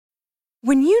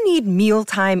When you need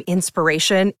mealtime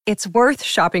inspiration, it's worth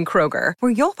shopping Kroger,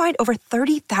 where you'll find over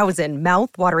 30,000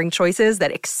 mouth-watering choices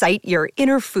that excite your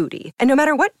inner foodie. And no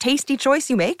matter what tasty choice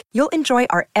you make, you'll enjoy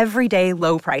our everyday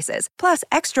low prices, plus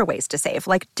extra ways to save,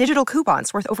 like digital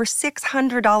coupons worth over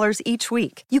 $600 each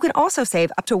week. You can also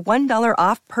save up to $1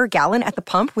 off per gallon at the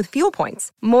pump with fuel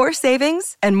points. More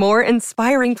savings and more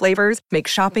inspiring flavors make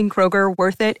shopping Kroger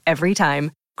worth it every time.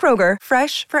 Kroger,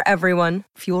 fresh for everyone.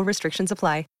 Fuel restrictions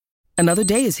apply. Another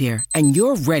day is here, and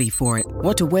you're ready for it.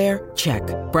 What to wear? Check.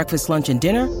 Breakfast, lunch, and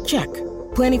dinner? Check.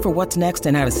 Planning for what's next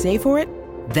and how to save for it?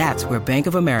 That's where Bank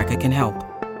of America can help.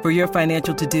 For your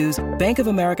financial to-dos, Bank of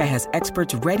America has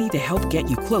experts ready to help get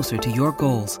you closer to your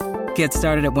goals. Get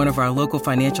started at one of our local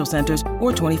financial centers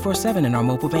or 24/7 in our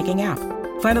mobile banking app.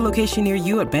 Find a location near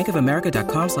you at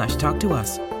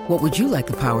bankofamerica.com/talktous. What would you like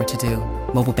the power to do?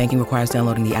 Mobile banking requires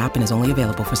downloading the app and is only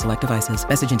available for select devices.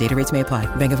 Message and data rates may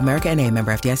apply. Bank of America N.A.,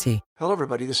 member FDIC. Hello,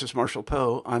 everybody. This is Marshall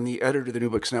Poe. I'm the editor of the New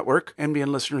Books Network.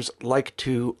 NBN listeners like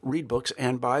to read books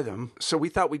and buy them. So we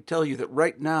thought we'd tell you that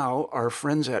right now, our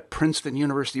friends at Princeton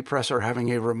University Press are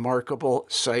having a remarkable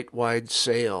site-wide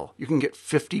sale. You can get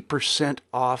 50%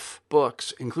 off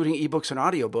books, including ebooks and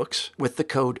audiobooks, with the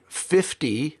code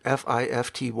 50,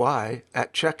 F-I-F-T-Y,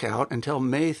 at checkout until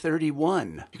May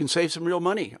 31. You can save some real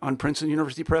money on Princeton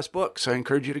University Press books. I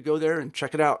encourage you to go there and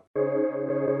check it out.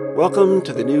 Welcome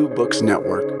to the New Books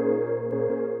Network.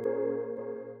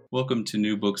 Welcome to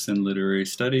New Books in Literary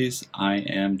Studies. I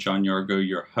am John Yargo,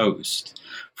 your host.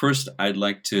 First, I'd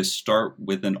like to start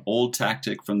with an old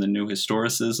tactic from the New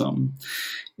Historicism.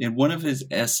 In one of his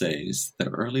essays, the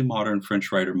early modern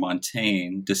French writer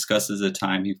Montaigne discusses a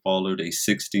time he followed a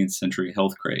 16th century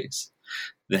health craze.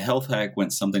 The health hack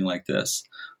went something like this.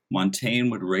 Montaigne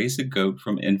would raise a goat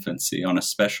from infancy on a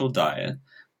special diet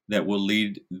that will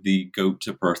lead the goat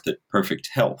to perfect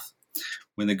health.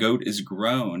 When the goat is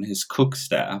grown, his cook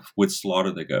staff would slaughter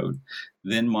the goat.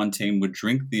 Then Montaigne would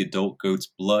drink the adult goat's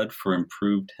blood for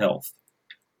improved health.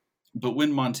 But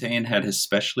when Montaigne had his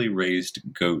specially raised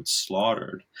goat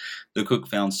slaughtered, the cook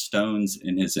found stones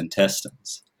in his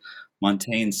intestines.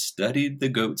 Montaigne studied the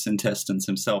goat's intestines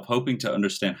himself, hoping to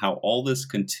understand how all this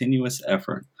continuous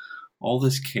effort, all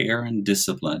this care and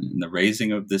discipline in the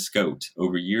raising of this goat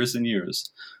over years and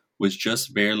years was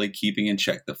just barely keeping in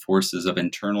check the forces of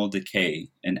internal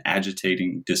decay and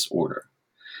agitating disorder.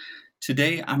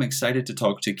 Today, I'm excited to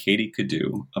talk to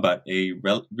Kadue about a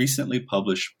recently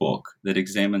published book that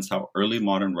examines how early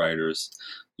modern writers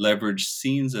leveraged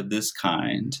scenes of this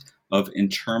kind of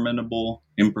interminable,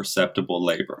 imperceptible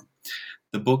labor.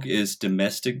 The book is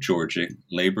Domestic Georgic,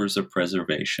 Labors of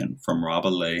Preservation, From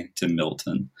Rabelais to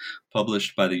Milton,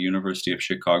 published by the University of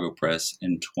Chicago Press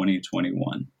in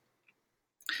 2021.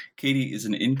 Kadue is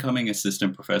an incoming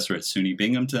assistant professor at SUNY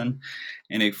Binghamton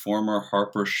and a former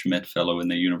Harper Schmidt Fellow in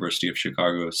the University of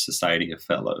Chicago Society of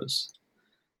Fellows.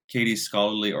 Kadue's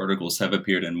scholarly articles have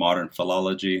appeared in Modern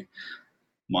Philology,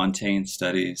 Montaigne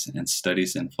Studies, and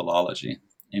Studies in Philology.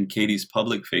 And Kadue's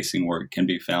public-facing work can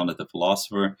be found at The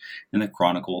Philosopher and the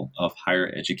Chronicle of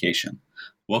Higher Education.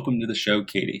 Welcome to the show,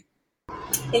 Kadue.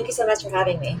 Thank you so much for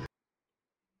having me.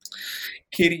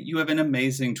 Kadue, you have an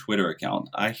amazing Twitter account.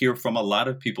 I hear from a lot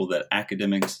of people that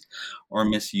academics are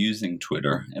misusing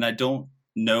Twitter, and I don't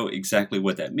know exactly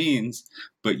what that means,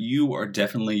 but you are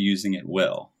definitely using it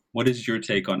well. What is your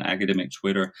take on academic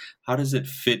Twitter? How does it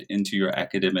fit into your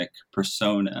academic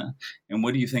persona? And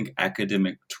what do you think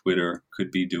academic Twitter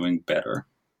could be doing better?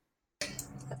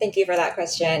 Thank you for that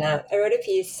question. I wrote a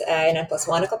piece in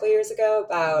N+1 a couple years ago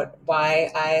about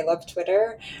why I love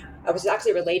Twitter, which is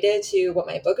actually related to what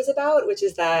my book is about, which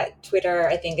is that Twitter,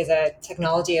 I think, is a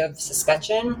technology of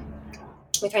suspension.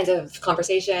 The kinds of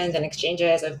conversations and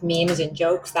exchanges of memes and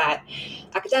jokes that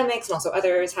academics and also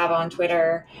others have on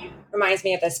Twitter reminds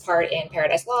me of this part in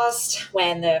Paradise Lost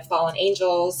when the fallen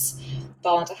angels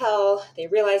fall into hell. They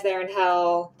realize they're in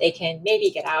hell. They can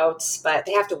maybe get out, but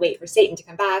they have to wait for Satan to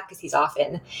come back because he's off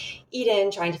in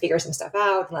Eden trying to figure some stuff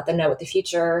out and let them know what the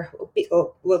future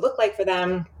will look like for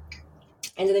them.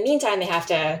 And in the meantime, they have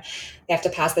to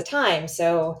pass the time.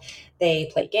 So they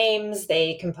play games,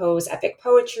 they compose epic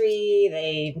poetry,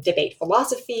 they debate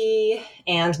philosophy,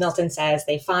 and Milton says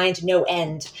they find no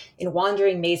end in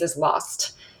wandering mazes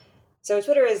lost. So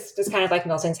Twitter is kind of like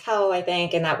Milton's hell, I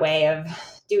think, in that way of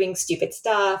doing stupid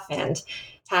stuff and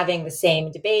having the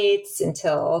same debates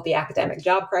until the academic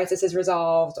job crisis is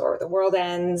resolved or the world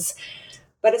ends.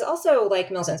 But it's also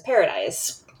like Milton's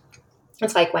paradise.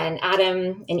 It's like when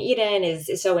Adam in Eden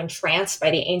is so entranced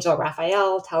by the angel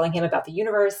Raphael telling him about the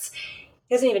universe,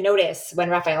 he doesn't even notice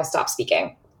when Raphael stops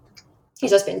speaking.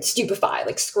 he's just been stupefied,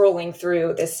 like scrolling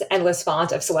through this endless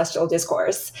font of celestial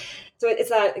discourse. So it's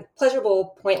that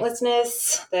pleasurable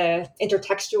pointlessness, the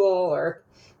intertextual or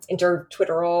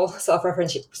inter-twitteral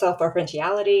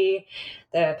self-referentiality,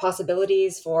 the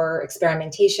possibilities for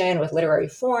experimentation with literary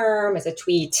form. Is a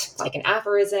tweet like an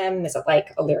aphorism? Is it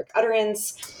like a lyric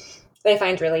utterance? That I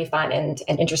find really fun and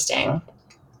interesting.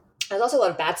 There's also a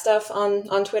lot of bad stuff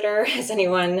on Twitter, as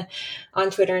anyone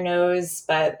on Twitter knows.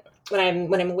 But when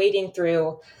I'm wading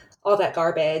through all that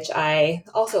garbage, I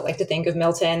also like to think of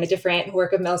Milton, a different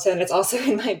work of Milton that's also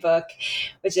in my book,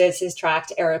 which is his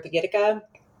tract Areopagitica,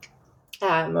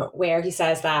 where he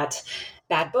says that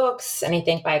bad books, and I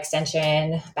think by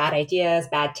extension, bad ideas,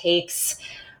 bad takes,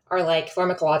 are like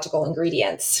pharmacological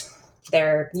ingredients.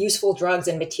 They're useful drugs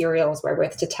and materials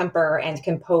wherewith to temper and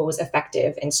compose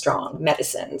effective and strong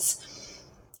medicines.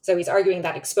 So he's arguing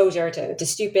that exposure to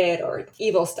stupid or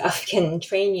evil stuff can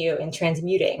train you in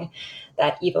transmuting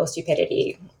that evil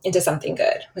stupidity into something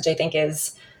good, which I think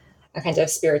is a kind of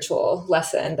spiritual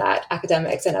lesson that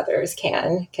academics and others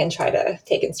can try to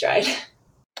take in stride.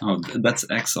 Oh, that's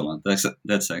excellent.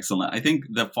 That's excellent. I think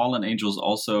the fallen angels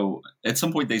also, at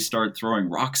some point, they start throwing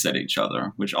rocks at each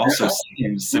other, which also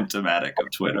seems symptomatic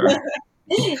of Twitter.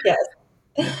 Yes.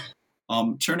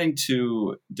 Turning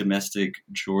to domestic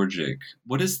Georgic,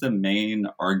 what is the main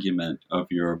argument of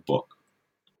your book?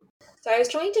 So I was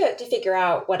trying to figure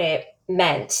out what it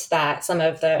meant that some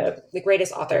of the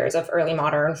greatest authors of early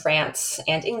modern France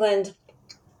and England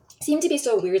seem to be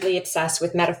so weirdly obsessed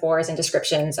with metaphors and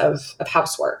descriptions of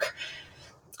housework,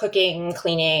 cooking,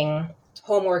 cleaning,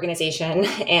 home organization,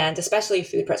 and especially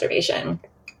food preservation.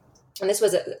 And this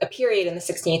was a period in the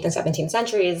 16th and 17th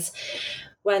centuries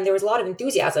when there was a lot of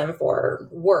enthusiasm for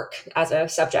work as a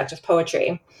subject of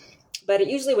poetry. But it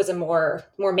usually was a more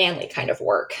manly kind of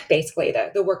work, basically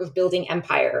the work of building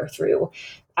empire through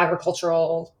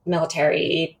agricultural,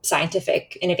 military,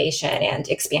 scientific innovation and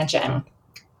expansion.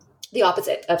 The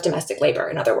opposite of domestic labor,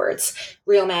 in other words.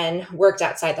 Real men worked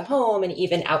outside the home and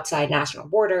even outside national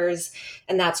borders,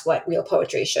 and that's what real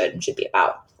poetry should be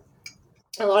about.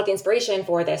 A lot of the inspiration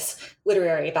for this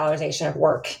literary valorization of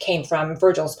work came from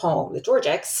Virgil's poem, the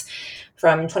Georgics,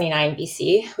 from 29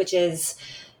 BC, which is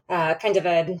kind of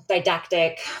a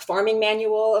didactic farming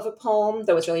manual of a poem,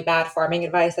 though it's really bad farming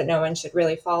advice that no one should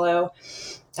really follow.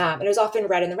 And it was often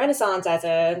read in the Renaissance as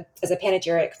a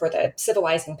panegyric for the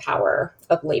civilizing power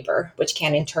of labor, which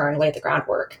can in turn lay the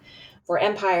groundwork for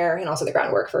empire and also the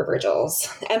groundwork for Virgil's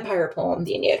empire poem,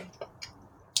 the Aeneid.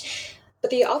 But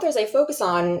the authors I focus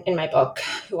on in my book,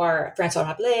 who are François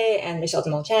Rabelais and Michel de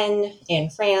Montaigne in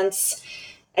France,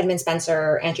 Edmund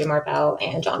Spenser, Andrew Marvell,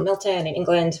 and John Milton in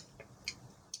England,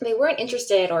 they weren't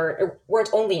interested or weren't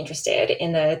only interested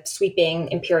in the sweeping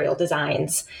imperial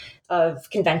designs of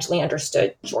conventionally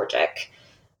understood Georgic.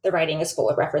 The writing is full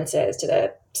of references to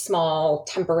the small,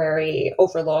 temporary,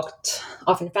 overlooked,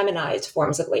 often feminized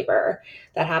forms of labor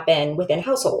that happen within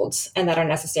households and that are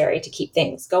necessary to keep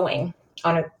things going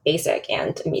on a basic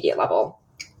and immediate level.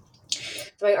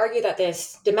 So I argue that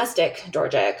this domestic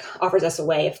Georgic offers us a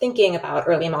way of thinking about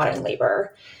early modern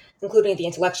labor, including the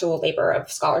intellectual labor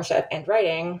of scholarship and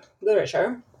writing,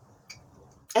 literature,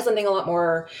 as something a lot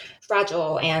more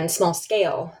fragile and small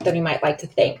scale than we might like to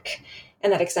think.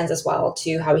 And that extends as well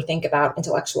to how we think about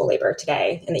intellectual labor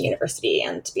today in the university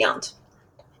and beyond.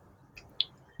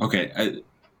 Okay,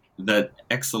 that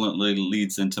excellently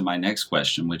leads into my next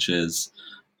question, which is,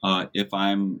 if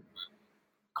I'm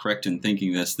correct in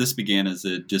thinking this began as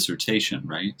a dissertation,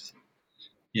 right?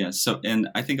 Yeah, so, and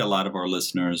I think a lot of our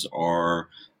listeners are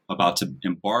about to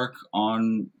embark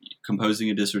on composing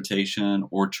a dissertation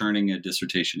or turning a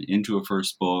dissertation into a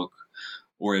first book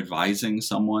or advising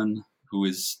someone who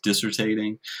is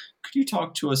dissertating. Could you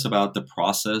talk to us about the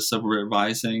process of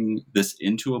revising this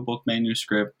into a book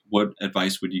manuscript? What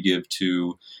advice would you give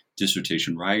to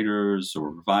dissertation writers or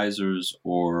revisers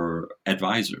or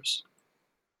advisors?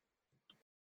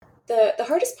 The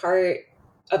hardest part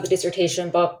of the dissertation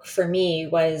book for me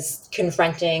was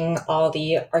confronting all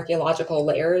the archaeological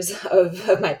layers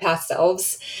of my past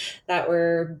selves that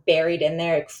were buried in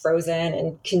there, like frozen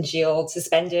and congealed,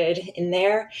 suspended in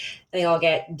there. And they all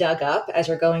get dug up as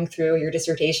you're going through your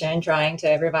dissertation, trying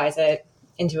to revise it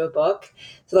into a book.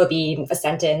 So there'll be a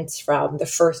sentence from the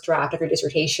first draft of your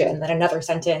dissertation, then another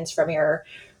sentence from your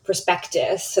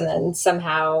prospectus, and then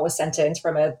somehow a sentence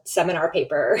from a seminar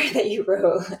paper that you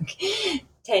wrote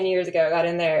 10 years ago got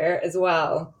in there as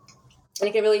well. And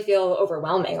it can really feel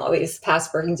overwhelming, all these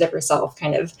past versions of yourself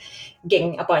kind of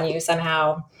getting up on you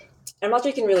somehow. And I'm not sure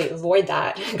you can really avoid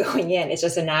that going in. It's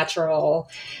just a natural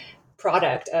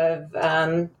product of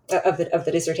the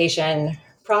dissertation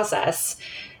process.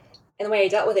 And the way I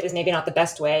dealt with it is maybe not the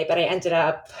best way, but I ended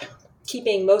up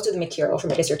keeping most of the material from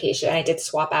my dissertation. I did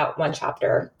swap out one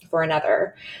chapter for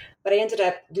another, but I ended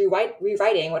up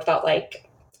rewriting what felt like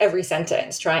every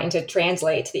sentence, trying to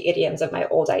translate the idioms of my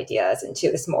old ideas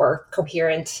into this more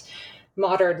coherent,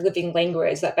 modern living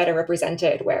language that better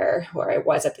represented where I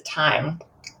was at the time.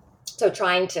 So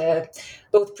trying to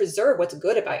both preserve what's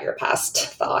good about your past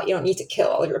thought. You don't need to kill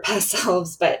all your past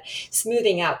selves, but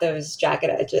smoothing out those jagged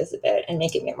edges a bit and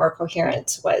making it more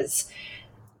coherent was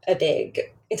a big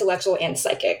intellectual and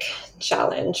psychic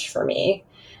challenge for me.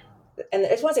 And I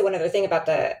just want to say one other thing about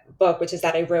the book, which is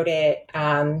that I wrote it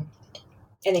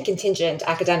in a contingent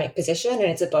academic position. And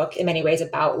it's a book in many ways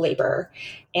about labor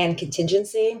and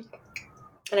contingency.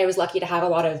 And I was lucky to have a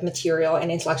lot of material and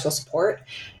intellectual support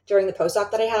during the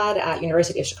postdoc that I had at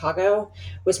University of Chicago,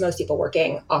 which most people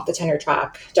working off the tenure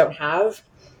track don't have.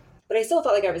 But I still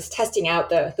felt like I was testing out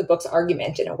the book's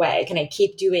argument in a way. Can I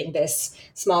keep doing this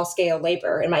small scale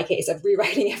labor, in my case, of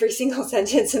rewriting every single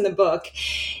sentence in the book,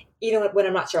 even when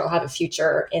I'm not sure I'll have a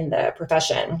future in the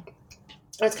profession? And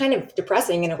it's kind of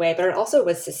depressing in a way, but it also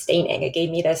was sustaining. It gave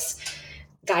me this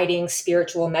guiding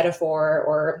spiritual metaphor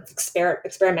or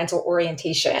experimental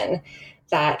orientation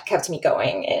that kept me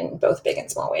going in both big and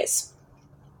small ways.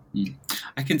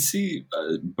 I can see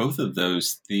both of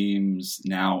those themes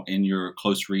now in your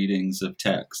close readings of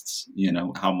texts,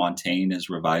 how Montaigne is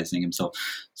revising himself.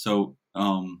 So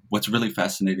what's really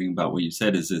fascinating about what you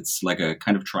said is it's like a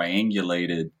kind of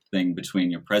triangulated thing between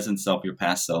your present self, your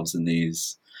past selves, and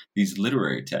these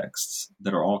literary texts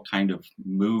that are all kind of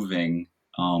moving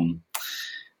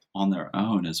on their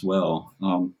own as well.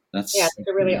 It's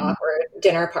a really awkward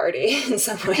dinner party in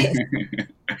some ways.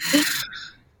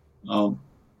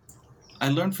 I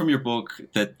learned from your book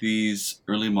that these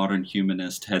early modern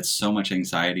humanists had so much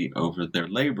anxiety over their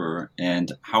labor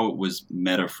and how it was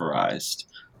metaphorized.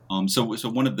 So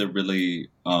one of the really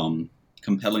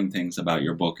compelling things about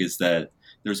your book is that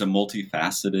there's a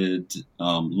multifaceted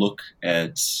look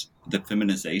at the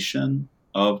feminization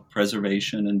of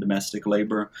preservation and domestic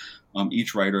labor.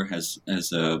 Each writer has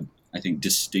a, I think,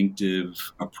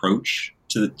 distinctive approach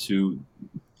to the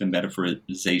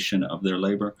metaphorization of their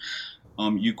labor.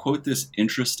 You quote this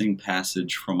interesting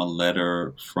passage from a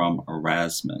letter from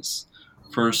Erasmus.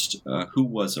 First, who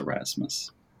was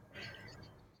Erasmus?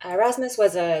 Erasmus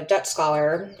was a Dutch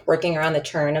scholar working around the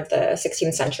turn of the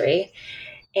 16th century.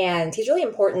 And he's really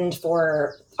important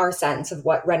for our sense of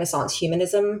what Renaissance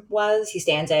humanism was. He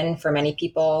stands in for many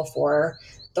people for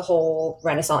the whole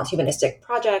Renaissance humanistic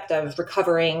project of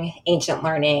recovering ancient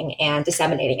learning and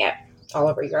disseminating it all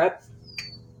over Europe,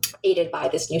 aided by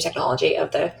this new technology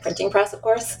of the printing press, of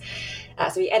course.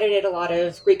 So he edited a lot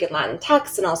of Greek and Latin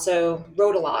texts and also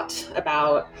wrote a lot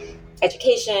about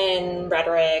education,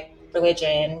 rhetoric,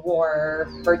 religion, war,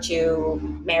 virtue,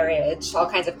 marriage, all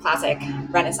kinds of classic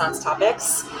Renaissance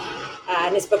topics.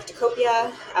 And his book,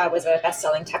 Decopia, was a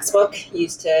best-selling textbook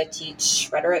used to teach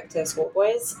rhetoric to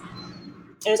schoolboys.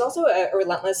 And he was also a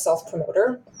relentless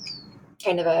self-promoter,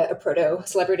 kind of a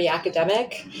proto-celebrity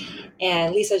academic.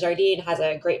 And Lisa Jardine has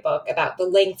a great book about the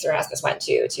lengths Erasmus went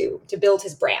to build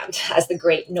his brand as the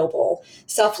great, noble,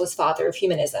 selfless father of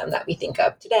humanism that we think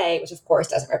of today, which of course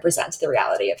doesn't represent the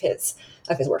reality of his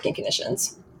working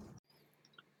conditions.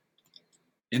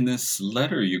 In this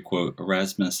letter you quote,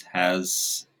 Erasmus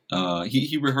has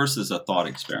he rehearses a thought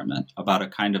experiment about a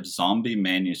kind of zombie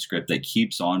manuscript that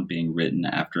keeps on being written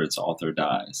after its author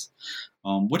dies.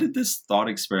 What did this thought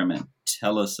experiment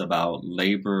tell us about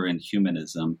labor and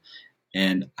humanism,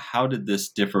 and how did this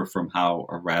differ from how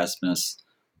Erasmus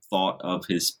thought of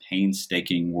his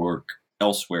painstaking work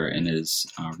elsewhere in his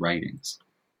writings?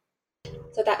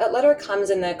 So that letter comes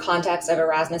in the context of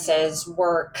Erasmus's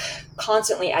work,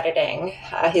 constantly editing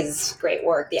his great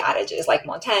work, The Adages, like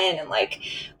Montaigne and like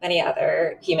many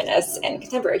other humanists and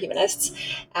contemporary humanists.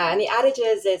 And The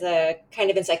Adages is a kind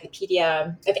of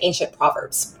encyclopedia of ancient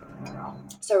proverbs.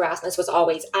 So Erasmus was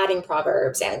always adding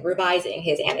proverbs and revising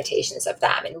his annotations of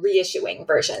them and reissuing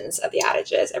versions of the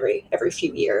Adages every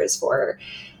few years for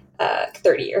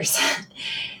 30 years.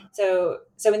 So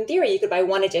in theory, you could buy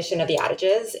one edition of the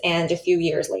Adages, and a few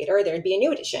years later, there'd be a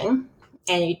new edition.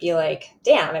 And you'd be like,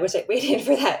 damn, I wish I waited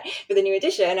for the new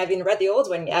edition. I haven't read the old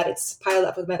one yet. It's piled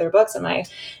up with my other books in my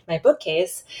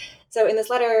bookcase. So in this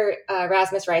letter,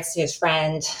 Erasmus writes to his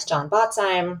friend, John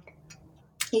Botzheim.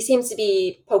 He seems to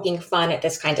be poking fun at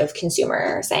this kind of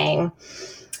consumer, saying,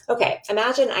 okay,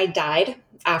 imagine I died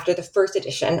after the first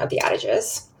edition of the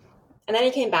Adages, and then I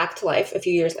came back to life a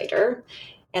few years later,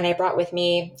 and I brought with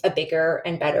me a bigger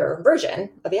and better version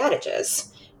of the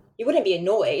Adages. you wouldn't be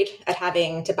annoyed at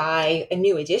having to buy a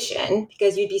new edition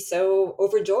because you'd be so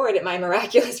overjoyed at my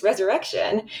miraculous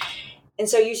resurrection. And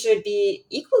so you should be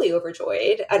equally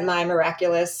overjoyed at my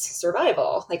miraculous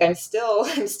survival. Like I'm still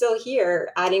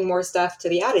here adding more stuff to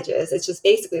the adages. It's just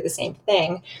basically the same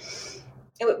thing.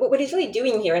 And what he's really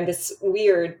doing here in this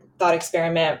weird thought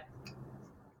experiment,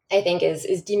 I think,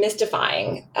 is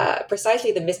demystifying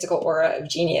precisely the mystical aura of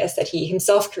genius that he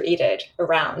himself created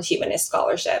around humanist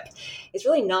scholarship. It's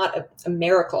really not a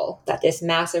miracle that this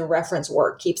massive reference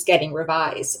work keeps getting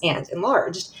revised and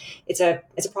enlarged. It's a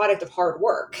product of hard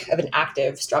work, of an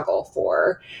active struggle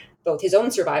for both his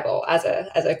own survival as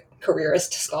a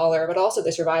careerist scholar, but also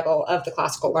the survival of the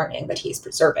classical learning that he's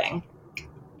preserving.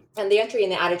 And the entry in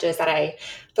the adages that I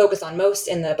focus on most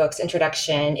in the book's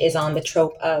introduction is on the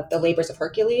trope of the labors of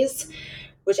Hercules,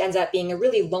 which ends up being a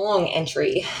really long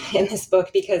entry in this book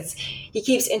because he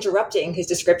keeps interrupting his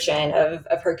description of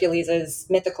Hercules'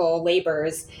 mythical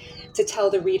labors to tell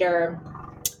the reader,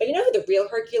 but you know who the real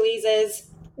Hercules is?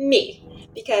 Me.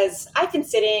 Because I've been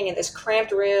sitting in this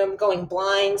cramped room, going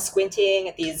blind, squinting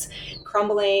at these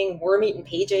crumbling, worm-eaten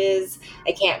pages.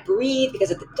 I can't breathe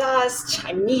because of the dust.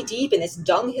 I'm knee-deep in this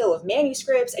dunghill of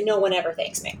manuscripts, and no one ever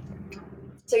thanks me.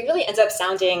 So he really ends up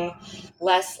sounding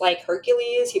less like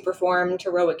Hercules, who performed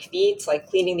heroic feats like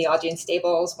cleaning the audience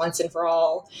stables once and for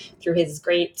all through his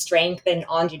great strength and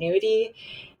ingenuity,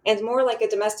 and more like a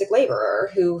domestic laborer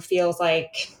who feels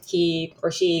like he or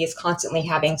she is constantly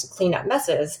having to clean up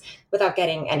messes without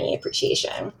getting any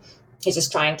appreciation. He's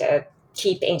just trying to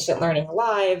keep ancient learning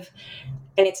alive.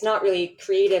 And it's not really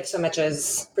creative so much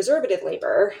as preservative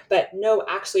labor, but no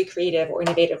actually creative or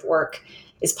innovative work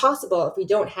is possible if we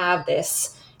don't have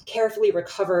this carefully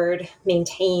recovered,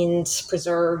 maintained,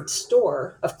 preserved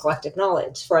store of collective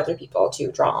knowledge for other people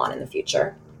to draw on in the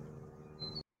future.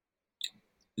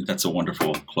 That's a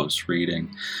wonderful close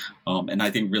reading, and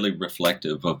I think really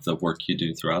reflective of the work you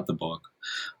do throughout the book.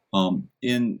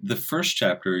 In the first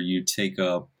chapter, you take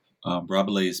up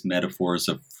Rabelais' metaphors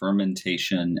of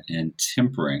fermentation and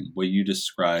tempering, what you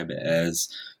describe as,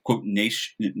 quote,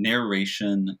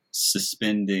 narration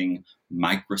suspending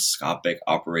microscopic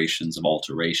operations of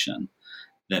alteration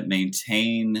that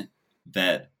maintain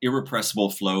that irrepressible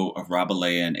flow of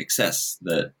Rabelaisian excess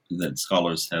that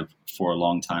scholars have for a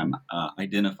long time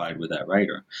identified with that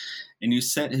writer. And you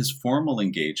set his formal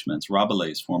engagements,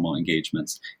 Rabelais' formal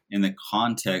engagements, in the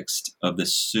context of the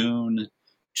soon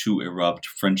to erupt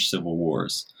French civil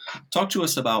wars. Talk to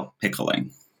us about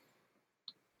pickling.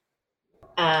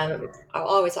 I'll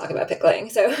always talk about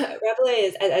pickling. So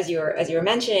Rabelais, as you were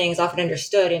mentioning, is often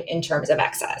understood in terms of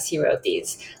excess. He wrote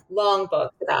these long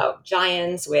books about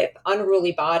giants with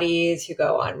unruly bodies who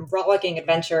go on rollicking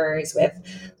adventures with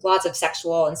lots of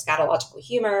sexual and scatological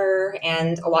humor,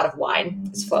 and a lot of wine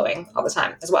is flowing all the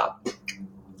time as well.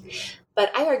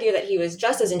 But I argue that he was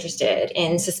just as interested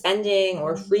in suspending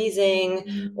or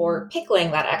freezing or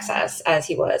pickling that excess as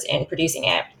he was in producing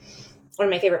it. One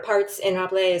of my favorite parts in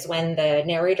Rabelais is when the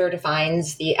narrator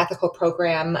defines the ethical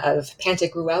program of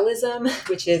Pantagruelism,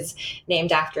 which is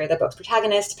named after the book's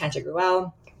protagonist,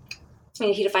 Pantagruel.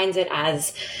 And he defines it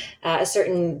as a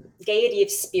certain gaiety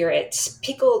of spirit,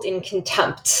 pickled in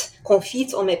contempt,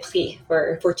 confit en mépris,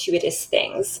 for fortuitous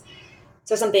things.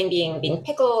 So something being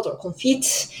pickled or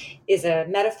confit is a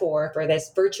metaphor for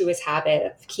this virtuous habit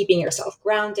of keeping yourself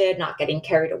grounded, not getting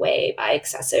carried away by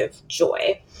excessive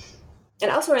joy. And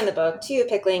elsewhere in the book, too,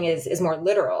 pickling is more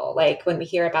literal. Like when we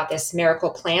hear about this miracle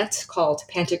plant called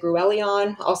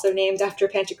Pantagruelion, also named after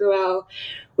Pantagruel,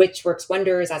 which works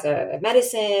wonders as a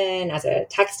medicine, as a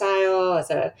textile, as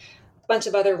a bunch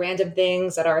of other random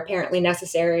things that are apparently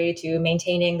necessary to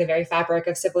maintaining the very fabric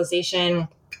of civilization.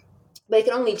 But it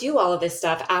can only do all of this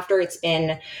stuff after it's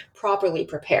been properly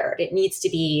prepared. It needs to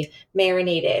be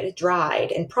marinated,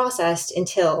 dried, and processed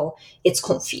until it's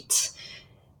confit.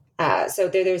 So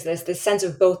there's this sense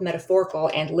of both metaphorical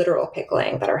and literal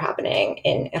pickling that are happening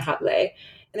in Rabelais.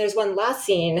 And there's one last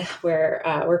scene where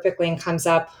pickling comes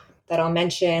up that I'll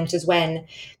mention, which is when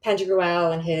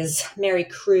Pantagruel and his merry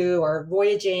crew are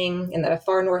voyaging in the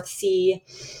far North Sea,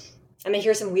 and they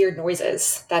hear some weird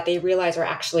noises that they realize are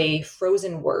actually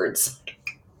frozen words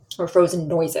or frozen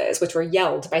noises, which were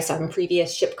yelled by some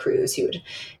previous ship crews who'd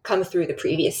come through the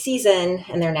previous season,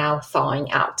 and they're now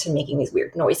thawing out and making these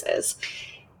weird noises.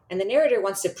 And the narrator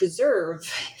wants to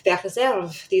preserve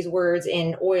these words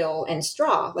in oil and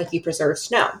straw, like you preserve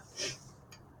snow.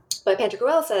 But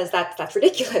Pantagruel says that's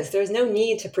ridiculous. There's no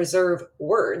need to preserve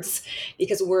words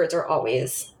because words are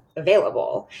always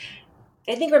available.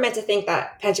 I think we're meant to think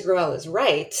that Pantagruel is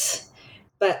right,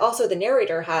 But also the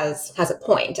narrator has a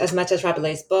point. As much as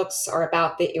Rabelais' books are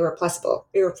about the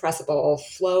irrepressible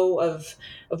flow of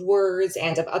words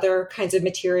and of other kinds of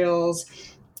materials,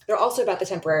 they're also about the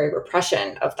temporary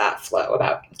repression of that flow,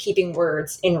 about keeping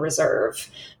words in reserve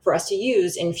for us to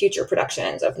use in future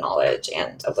productions of knowledge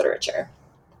and of literature.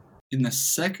 In the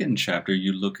second chapter,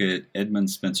 you look at Edmund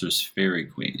Spenser's Fairy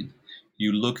Queen.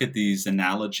 You look at these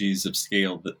analogies of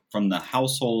scale from the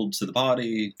household to the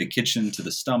body, the kitchen to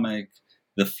the stomach,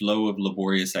 the flow of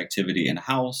laborious activity in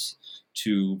house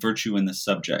to virtue in the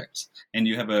subject. And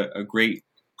you have a great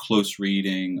close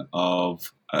reading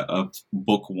of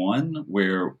book one,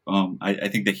 where I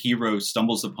think the hero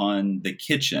stumbles upon the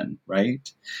kitchen,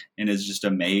 right? And is just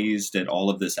amazed at all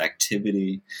of this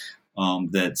activity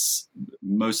that's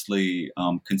mostly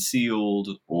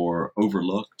concealed or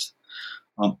overlooked.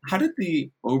 How did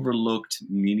the overlooked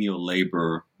menial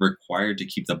labor required to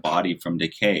keep the body from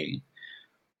decay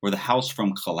or the house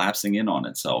from collapsing in on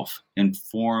itself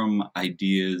inform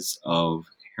ideas of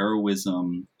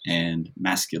heroism and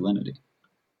masculinity?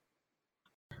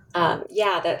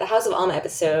 The House of Alma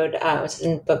episode, which is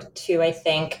in book 2, I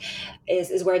think,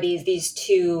 is where these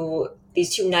two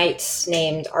knights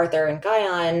named Arthur and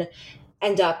Guyon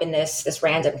end up in this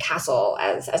random castle,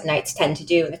 as knights tend to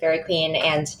do in the Fairy Queen,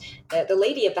 and the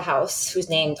lady of the house, who's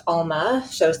named Alma,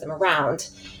 shows them around.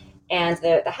 And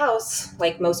the house,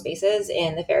 like most spaces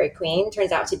in the Fairy Queen,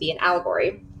 turns out to be an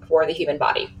allegory for the human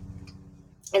body.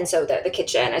 And so the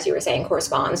kitchen, as you were saying,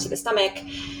 corresponds to the stomach,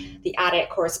 the attic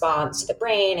corresponds to the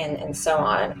brain, and so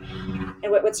on.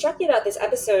 And what struck me about this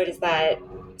episode is that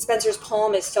Spenser's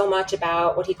poem is so much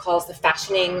about what he calls the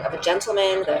fashioning of a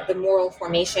gentleman, the moral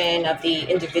formation of the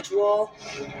individual.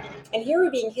 And here we're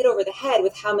being hit over the head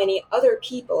with how many other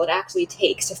people it actually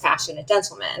takes to fashion a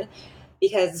gentleman.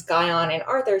 Because Guyon and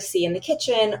Arthur see in the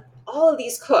kitchen all of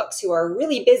these cooks who are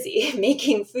really busy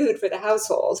making food for the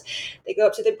household. They go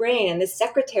up to the brain, and the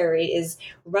secretary is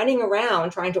running around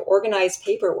trying to organize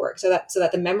paperwork so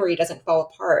that the memory doesn't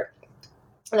fall apart.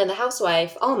 And then the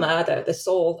housewife, Alma, the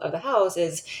soul of the house,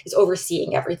 is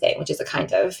overseeing everything, which is a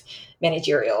kind of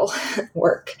managerial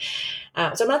work.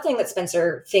 So I'm not saying that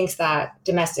Spenser thinks that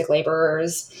domestic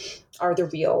laborers are the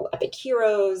real epic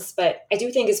heroes, but I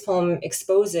do think his poem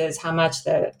exposes how much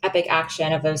the epic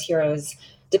action of those heroes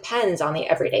depends on the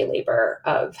everyday labor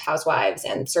of housewives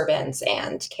and servants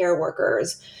and care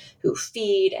workers who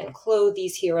feed and clothe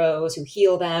these heroes, who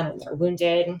heal them when they're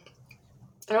wounded.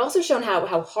 And also shown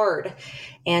how hard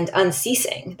and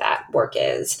unceasing that work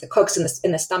is. The cooks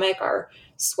in the stomach are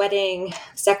sweating.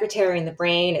 The secretary in the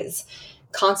brain is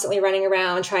constantly running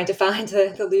around trying to find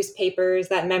the loose papers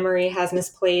that memory has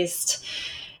misplaced.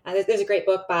 There's a great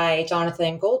book by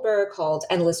Jonathan Goldberg called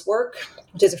Endless Work,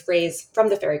 which is a phrase from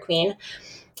the Fairy Queen.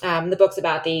 The book's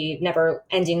about the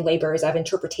never-ending labors of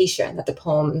interpretation that the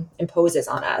poem imposes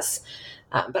on us.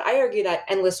 But I argue that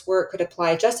endless work could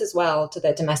apply just as well to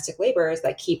the domestic labors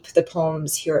that keep the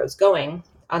poem's heroes going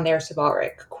on their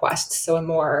chivalric quests. So a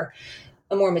more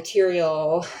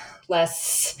material,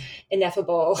 less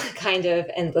ineffable kind of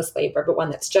endless labor, but one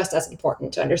that's just as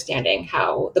important to understanding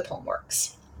how the poem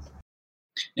works.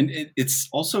 And it's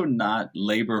also not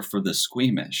labor for the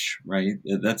squeamish, right?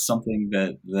 That's something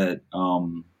that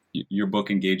your book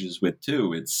engages with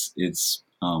too. It's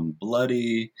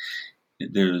bloody.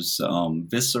 There's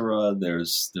viscera.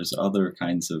 There's other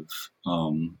kinds of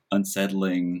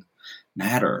unsettling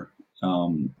matter.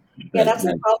 That's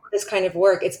the problem with this kind of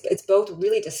work. It's both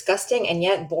really disgusting and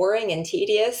yet boring and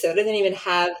tedious. So it doesn't even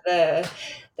have the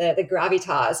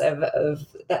gravitas of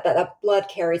that blood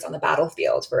carries on the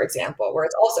battlefield, for example, where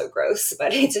it's also gross,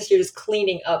 but it's just you're just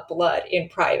cleaning up blood in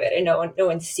private, and no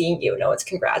one's seeing you, no one's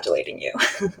congratulating you.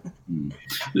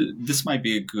 This might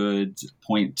be a good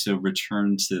point to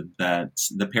return to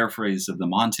the paraphrase of the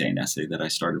Montaigne essay that I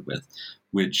started with,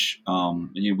 which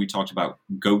we talked about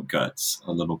goat guts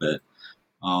a little bit.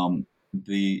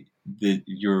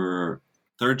 Your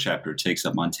third chapter takes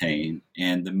up Montaigne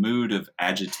and the mood of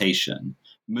agitation.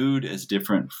 Mood is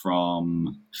different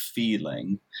from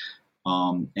feeling,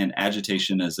 and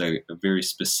agitation is a very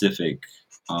specific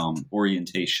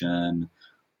orientation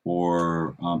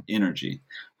or energy.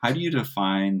 How do you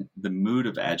define the mood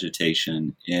of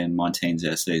agitation in Montaigne's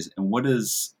essays, and what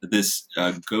does this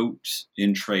goat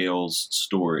entrails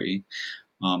story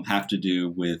have to do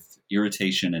with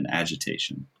irritation and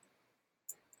agitation?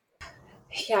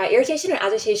 Yeah, irritation and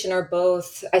agitation are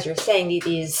both, as you're saying,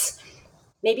 these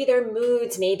maybe they're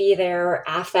moods, maybe they're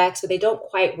affects, but they don't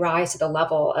quite rise to the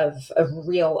level of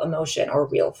real emotion or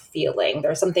real feeling.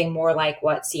 There's something more like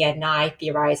what C.N. Nye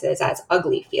theorizes as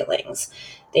ugly feelings.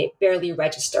 They barely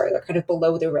register. They're kind of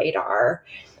below the radar.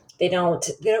 They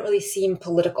don't really seem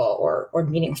political or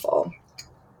meaningful.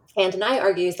 And Nye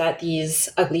argues that these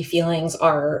ugly feelings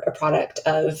are a product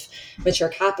of mature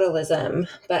capitalism,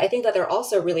 but I think that they're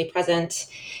also really present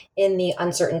in the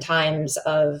uncertain times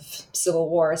of civil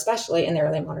war, especially in the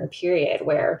early modern period,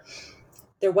 where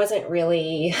there wasn't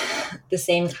really the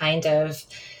same kind of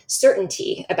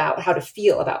certainty about how to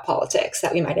feel about politics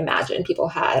that we might imagine people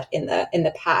had in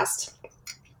the past.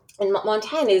 And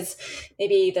Montaigne is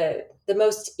maybe the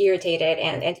most irritated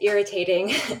and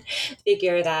irritating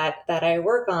figure that I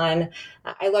work on.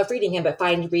 I love reading him, but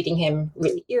find reading him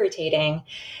really irritating.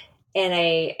 And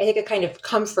I take a kind of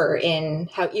comfort in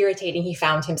how irritating he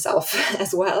found himself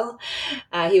as well.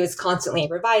 He was constantly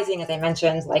revising, as I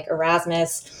mentioned, like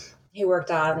Erasmus. He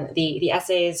worked on the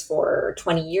essays for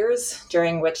 20 years,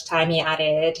 during which time he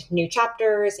added new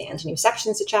chapters and new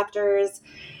sections to chapters.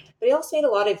 But he also made a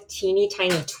lot of teeny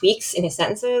tiny tweaks in his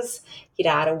sentences. He'd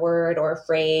add a word or a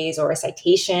phrase or a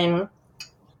citation.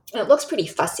 And it looks pretty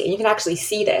fussy. And you can actually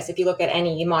see this. If you look at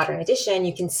any modern edition,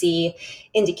 you can see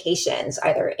indications,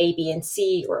 either A, B, and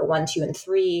C, or 1, 2, and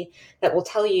 3, that will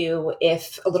tell you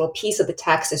if a little piece of the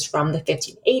text is from the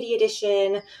 1580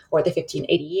 edition, or the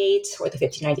 1588, or the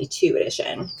 1592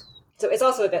 edition. So it's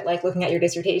also a bit like looking at your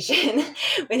dissertation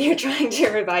when you're trying to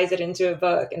revise it into a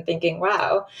book and thinking,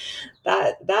 wow,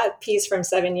 that piece from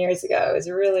 7 years ago is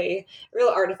really a real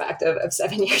artifact of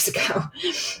 7 years ago.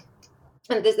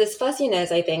 And this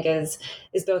fussiness, I think, is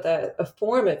both a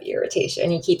form of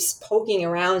irritation. He keeps poking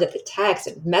around at the text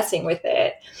and messing with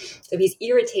it. So he's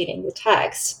irritating the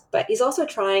text, but he's also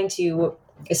trying to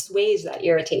assuage that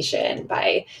irritation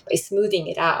by smoothing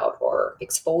it out or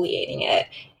exfoliating it.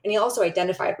 And he also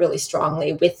identified really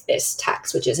strongly with this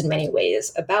text, which is in many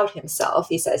ways about himself.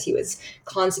 He says he was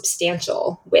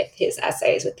consubstantial with his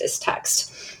essays, with this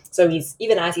text. So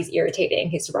even as he's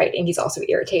irritating his writing, he's also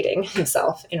irritating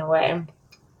himself in a way.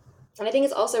 And I think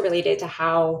it's also related to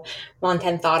how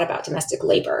Montaigne thought about domestic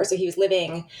labor. So he was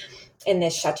living in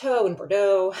this chateau in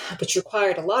Bordeaux, which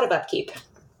required a lot of upkeep.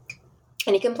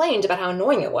 And he complained about how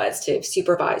annoying it was to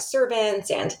supervise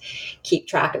servants and keep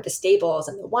track of the stables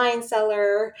and the wine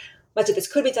cellar. Much of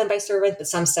this could be done by servants, but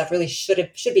some stuff really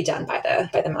should be done by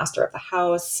the master of the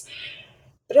house.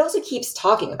 But he also keeps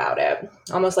talking about it,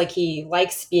 almost like he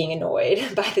likes being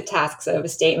annoyed by the tasks of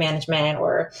estate management,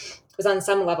 or was on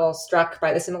some level struck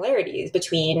by the similarities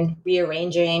between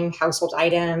rearranging household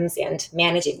items and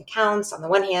managing accounts on the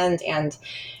one hand, and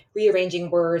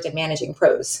rearranging words and managing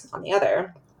prose on the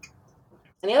other.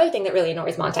 And the other thing that really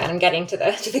annoys Montaigne, I'm getting to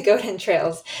the goat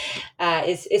entrails,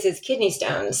 is his kidney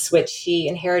stones, which he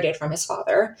inherited from his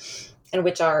father, and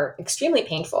which are extremely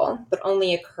painful, but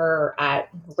only occur at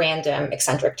random,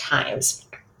 eccentric times.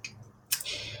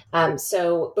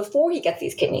 So before he gets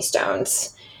these kidney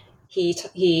stones,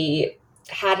 he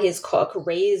had his cook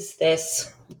raise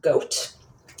this goat,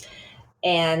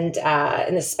 and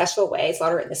in this special way,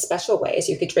 slaughter it in this special way,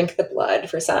 so you could drink the blood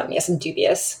for some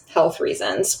dubious health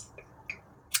reasons.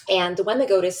 And when the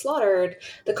goat is slaughtered,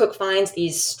 the cook finds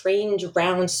these strange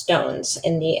round stones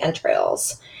in the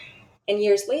entrails. And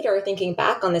years later, thinking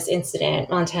back on this incident,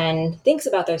 Montaigne thinks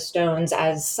about those stones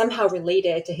as somehow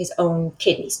related to his own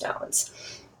kidney stones,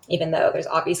 even though there's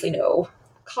obviously no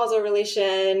causal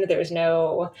relation, there's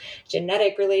no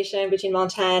genetic relation between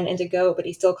Montaigne and a goat, but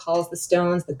he still calls the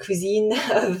stones the cousine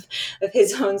of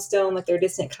his own stone, like they're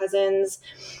distant cousins,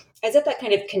 as if that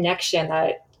kind of connection,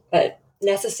 that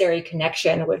necessary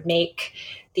connection, would make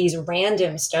these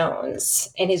random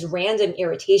stones and his random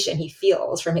irritation he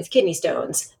feels from his kidney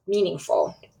stones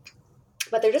meaningful.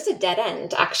 But they're just a dead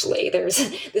end, actually.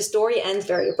 The story ends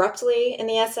very abruptly in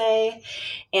the essay,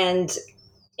 and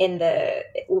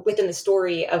within the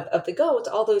story of the goat,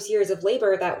 all those years of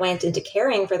labor that went into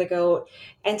caring for the goat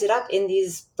ended up in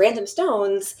these random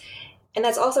stones. And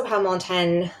that's also how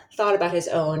Montaigne thought about his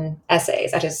own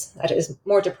essays at his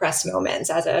more depressed moments,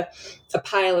 as a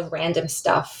pile of random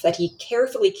stuff that he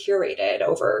carefully curated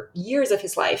over years of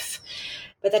his life,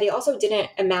 but that he also didn't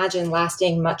imagine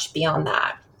lasting much beyond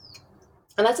that.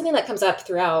 And that's something that comes up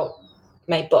throughout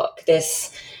my book. And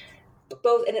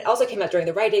it also came up during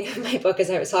the writing of my book as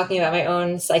I was talking about my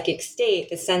own psychic state,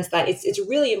 the sense that it's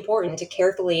really important to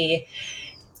carefully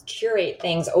curate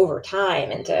things over time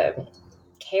and to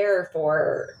care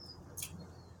for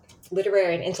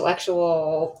literary and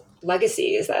intellectual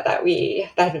legacies that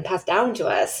have been passed down to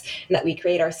us and that we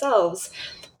create ourselves.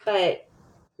 But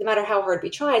no matter how hard we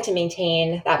try to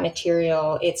maintain that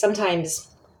material, it sometimes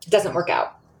doesn't work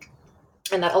out.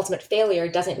 And that ultimate failure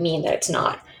doesn't mean that it's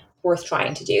not worth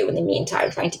trying to do in the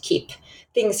meantime, trying to keep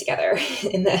things together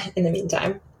in the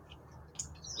meantime.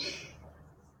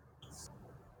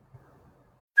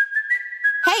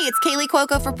 it's Kaylee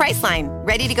Cuoco for Priceline.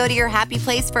 Ready to go to your happy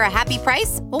place for a happy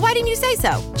price? Well, why didn't you say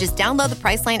so? Just download the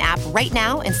Priceline app right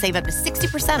now and save up to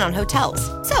 60% on hotels.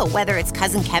 So whether it's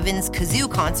Cousin Kevin's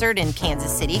Kazoo Concert in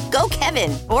Kansas City, go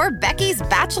Kevin, or Becky's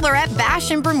Bachelorette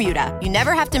Bash in Bermuda, you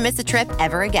never have to miss a trip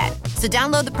ever again. So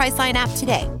download the Priceline app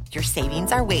today. Your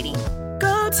savings are waiting.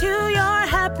 Go to your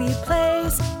happy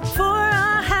place for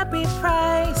a happy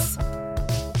price.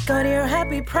 Go to your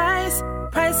happy price,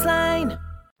 Priceline.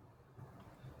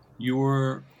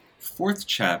 Your fourth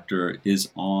chapter is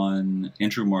on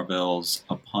Andrew Marvell's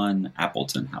Upon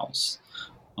Appleton House.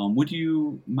 Would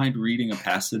you mind reading a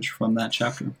passage from that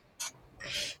chapter?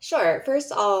 Sure.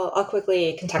 First, I'll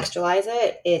quickly contextualize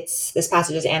it. This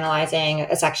passage is analyzing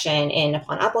a section in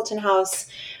Upon Appleton House,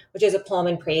 which is a poem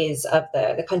in praise of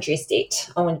the country estate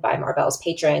owned by Marvell's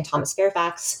patron, Thomas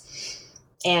Fairfax.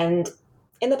 And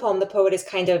in the poem, the poet is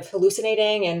kind of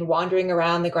hallucinating and wandering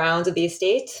around the grounds of the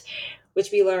estate, which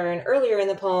we learn earlier in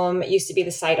the poem used to be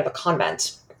the site of a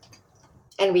convent.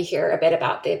 And we hear a bit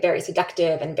about the very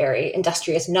seductive and very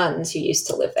industrious nuns who used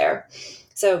to live there.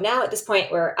 So now at this point,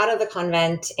 we're out of the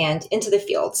convent and into the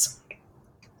fields,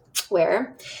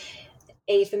 where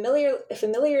a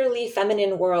familiarly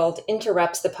feminine world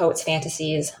interrupts the poet's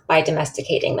fantasies by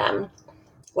domesticating them.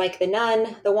 Like the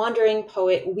nun, the wandering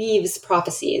poet weaves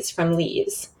prophecies from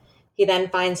leaves. He then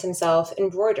finds himself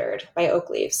embroidered by oak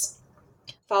leaves.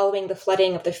 Following the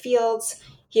flooding of the fields,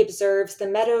 he observes the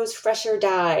meadows fresher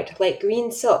dyed, like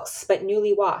green silks, but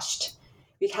newly washed,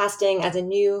 recasting as a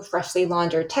new, freshly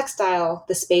laundered textile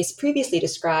the space previously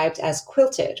described as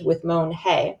quilted with mown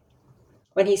hay.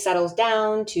 When he settles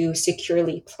down to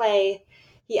securely play,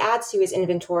 he adds to his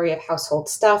inventory of household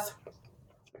stuff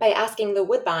by asking the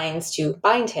woodbines to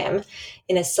bind him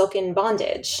in a silken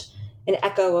bondage, an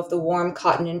echo of the warm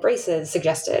cotton embraces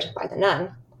suggested by the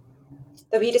nun.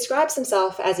 Though he describes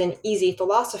himself as an easy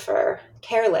philosopher,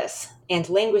 careless, and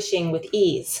languishing with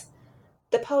ease,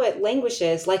 the poet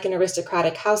languishes like an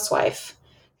aristocratic housewife,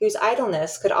 whose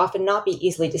idleness could often not be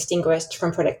easily distinguished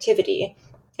from productivity,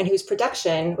 and whose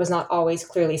production was not always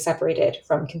clearly separated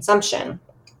from consumption.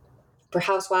 For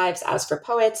housewives, as for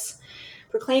poets,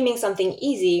 proclaiming something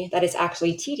easy that is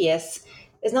actually tedious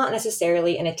is not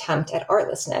necessarily an attempt at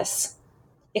artlessness.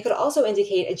 It could also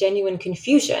indicate a genuine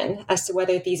confusion as to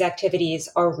whether these activities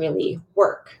are really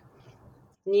work.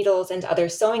 Needles and other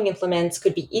sewing implements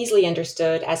could be easily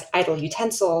understood as idle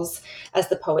utensils, as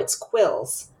the poet's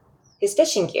quills, his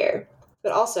fishing gear,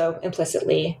 but also,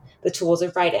 implicitly, the tools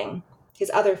of writing,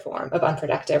 his other form of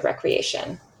unproductive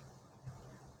recreation.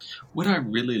 What I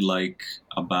really like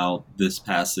about this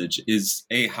passage is,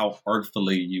 how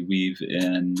artfully you weave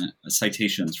in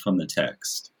citations from the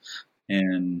text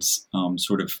and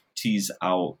sort of tease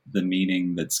out the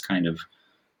meaning that's kind of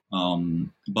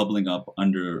bubbling up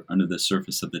under the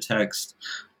surface of the text,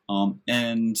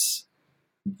 and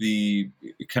the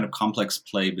kind of complex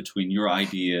play between your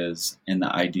ideas and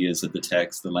the ideas of the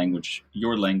text, the language,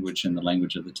 your language and the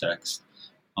language of the text,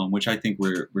 which I think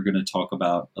we're going to talk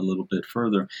about a little bit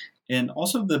further, and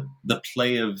also the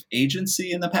play of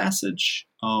agency in the passage.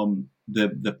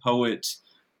 The poet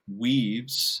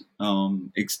weaves,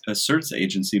 asserts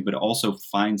agency, but also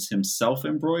finds himself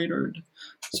embroidered.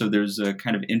 So there's a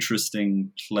kind of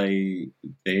interesting play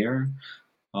there.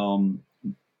 How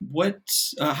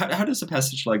does a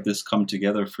passage like this come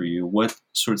together for you? What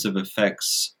sorts of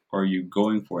effects are you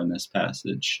going for in this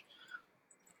passage?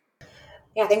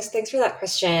 Yeah, thanks for that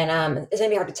question. It's going to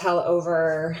be hard to tell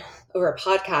over a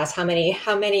podcast how many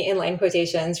inline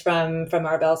quotations from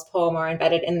Marvell's poem are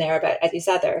embedded in there. But as you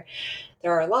said, there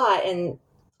are a lot. And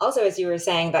also, as you were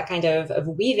saying, that kind of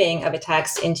weaving of a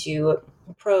text into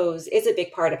prose is a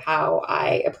big part of how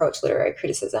I approach literary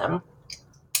criticism.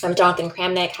 Jonathan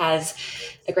Kramnik has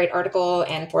a great article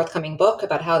and forthcoming book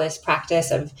about how this practice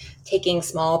of taking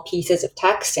small pieces of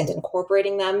text and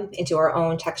incorporating them into our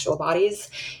own textual bodies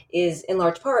is in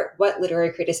large part what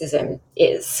literary criticism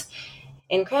is.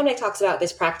 And Kramnik talks about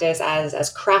this practice as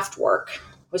craft work,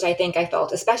 which I think I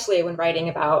felt especially when writing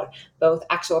about both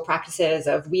actual practices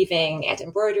of weaving and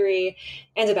embroidery,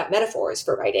 and about metaphors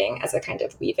for writing as a kind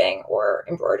of weaving or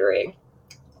embroidery.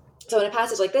 So in a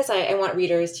passage like this, I want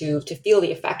readers to feel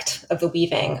the effect of the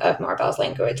weaving of Marvell's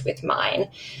language with mine.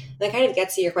 And that kind of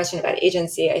gets to your question about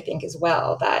agency, I think, as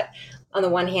well, that on the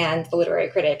one hand, the literary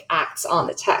critic acts on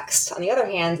the text. On the other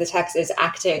hand, the text is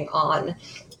acting on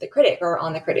the critic or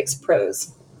on the critic's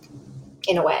prose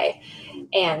in a way.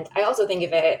 And I also think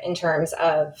of it in terms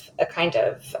of a kind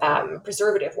of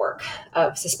preservative work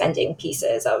of suspending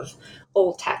pieces of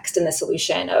old text in the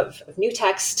solution of new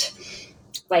text,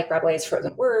 like Rabelais'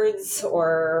 frozen words,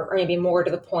 or maybe more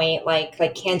to the point,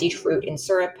 like candied fruit in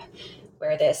syrup,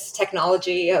 where this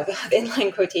technology of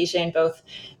inline quotation both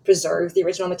preserves the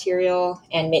original material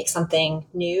and makes something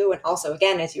new, and also,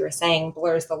 again, as you were saying,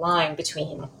 blurs the line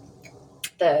between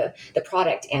the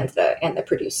product and the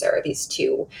producer, these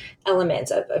two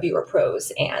elements of your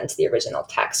prose and the original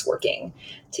text working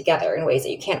together in ways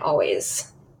that you can't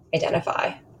always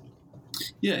identify.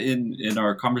 Yeah, in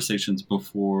our conversations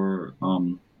before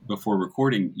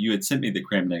recording, you had sent me the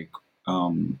Kramnik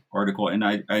article, and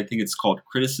I think it's called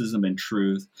 "Criticism and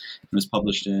Truth." It was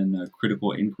published in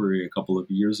Critical Inquiry a couple of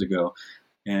years ago,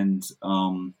 and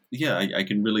I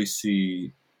can really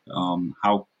see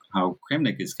how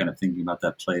Kramnik is kind of thinking about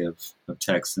that play of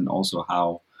text, and also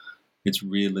how it's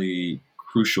really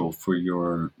crucial for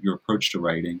your approach to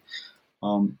writing.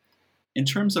 In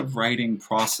terms of writing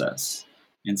process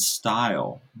and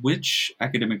style, which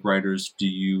academic writers do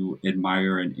you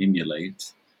admire and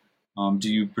emulate?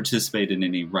 Do you participate in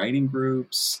any writing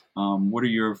groups? What are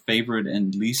your favorite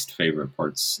and least favorite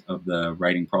parts of the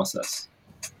writing process?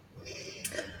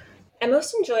 I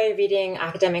most enjoy reading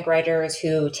academic writers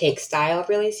who take style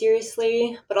really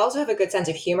seriously, but also have a good sense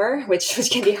of humor, which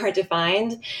can be hard to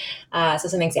find. So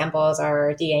some examples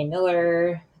are D.A.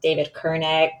 Miller, David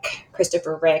Kernick,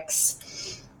 Christopher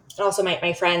Ricks, and also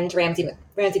my friend Ramsey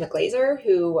McGlaser,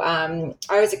 who I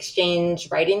always exchange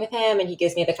writing with him, and he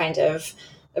gives me the kind of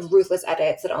ruthless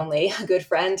edits that only a good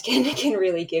friend can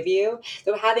really give you.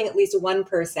 So having at least one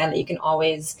person that you can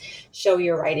always show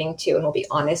your writing to and will be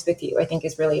honest with you, I think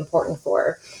is really important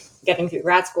for getting through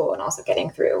grad school and also getting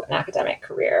through an academic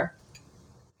career.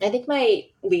 I think my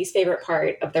least favorite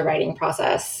part of the writing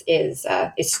process is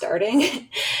starting.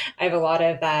 I have a lot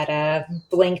of that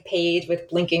blank page with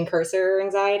blinking cursor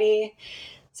anxiety.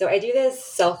 So I do this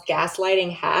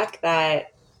self-gaslighting hack that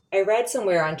I read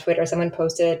somewhere on Twitter. Someone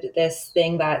posted this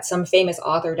thing that some famous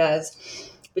author does,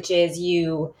 which is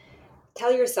you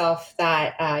tell yourself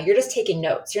that you're just taking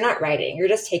notes. You're not writing. You're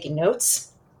just taking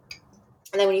notes.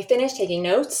 And then when you finish taking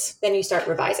notes, then you start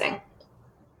revising.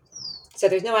 So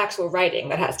there's no actual writing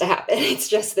that has to happen. It's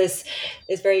just this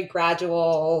very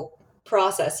gradual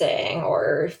processing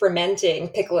or fermenting,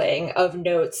 pickling of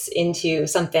notes into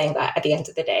something that at the end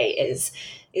of the day is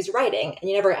writing. And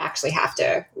you never actually have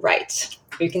to write.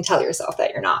 You can tell yourself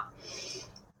that you're not.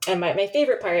 And my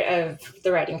favorite part of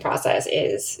the writing process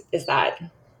is that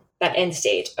end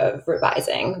stage of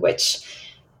revising,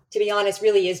 which, to be honest,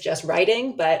 really is just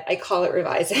writing, but I call it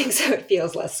revising so it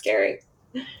feels less scary.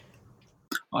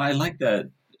 Well, I like that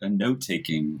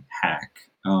note-taking hack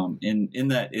in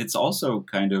that it's also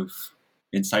kind of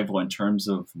insightful in terms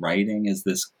of writing as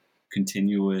this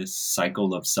continuous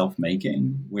cycle of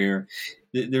self-making where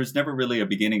there's never really a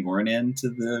beginning or an end to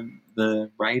the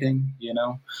writing, you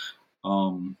know?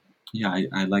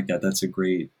 I like that. That's a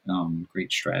great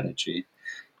strategy.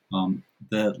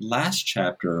 The last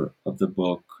chapter of the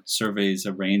book surveys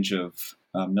a range of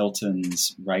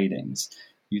Milton's writings.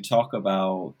 You talk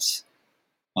about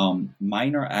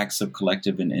minor acts of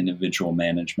collective and individual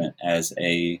management as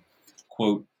a,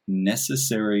 quote,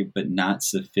 necessary but not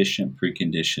sufficient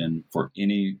precondition for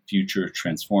any future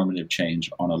transformative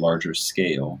change on a larger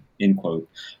scale, end quote,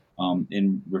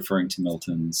 in referring to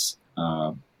Milton's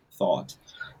thought.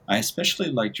 I especially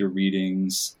liked your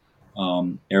readings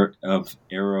of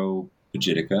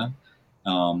Areopagitica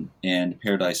and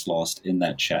Paradise Lost in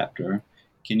that chapter.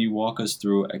 Can you walk us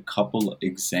through a couple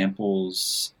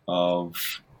examples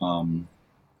of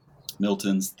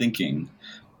Milton's thinking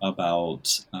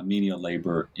about menial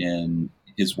labor in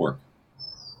his work?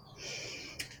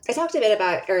 I talked a bit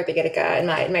about Areopagitica in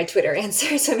my Twitter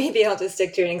answer, so maybe I'll just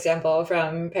stick to an example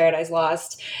from Paradise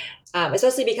Lost,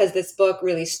 especially because this book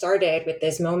really started with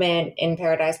this moment in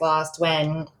Paradise Lost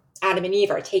when Adam and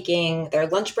Eve are taking their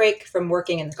lunch break from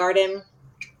working in the garden,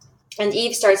 and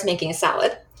Eve starts making a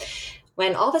salad,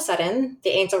 when all of a sudden the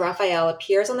angel Raphael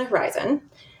appears on the horizon,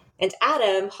 and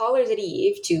Adam hollers at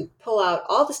Eve to pull out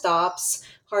all the stops,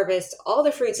 harvest all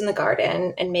the fruits in the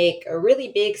garden, and make a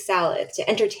really big salad to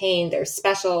entertain their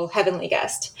special heavenly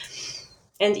guest.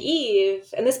 And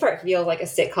Eve, and this part feels like a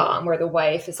sitcom where the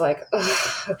wife is like,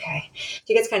 ugh, okay.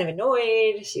 She gets kind of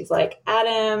annoyed. She's like,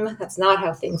 Adam, that's not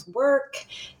how things work.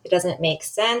 It doesn't make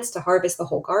sense to harvest the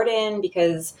whole garden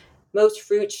because most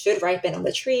fruit should ripen on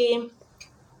the tree.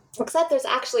 Except there's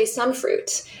actually some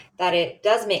fruit that it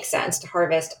does make sense to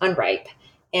harvest unripe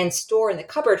and store in the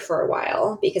cupboard for a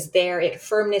while because there it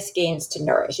firmness gains to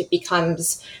nourish. It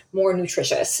becomes more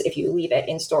nutritious if you leave it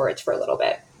in storage for a little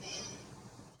bit.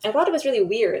 I thought it was really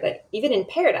weird that even in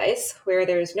paradise, where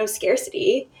there's no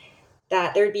scarcity,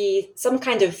 that there'd be some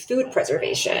kind of food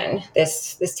preservation,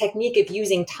 this technique of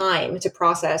using time to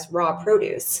process raw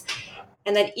produce,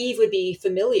 and that Eve would be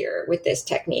familiar with this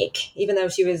technique, even though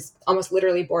she was almost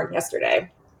literally born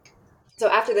yesterday. So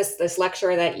after this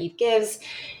lecture that Eve gives,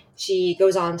 she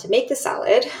goes on to make the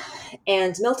salad,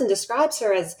 and Milton describes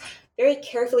her as very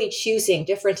carefully choosing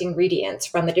different ingredients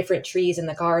from the different trees in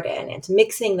the garden and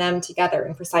mixing them together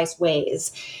in precise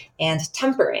ways and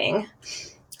tempering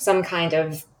some kind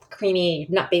of creamy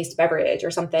nut-based beverage or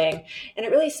something. And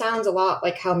it really sounds a lot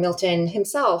like how Milton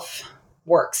himself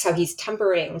works, how he's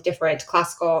tempering different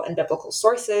classical and biblical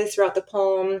sources throughout the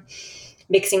poem,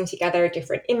 mixing together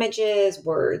different images,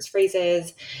 words,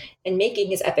 phrases, and making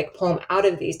his epic poem out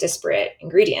of these disparate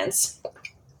ingredients.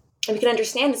 And we can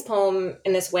understand this poem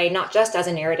in this way, not just as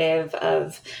a narrative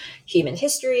of human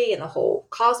history and the whole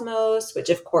cosmos, which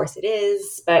of course it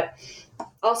is, but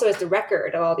also as the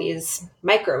record of all these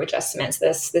micro adjustments,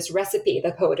 this recipe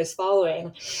the poet is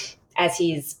following as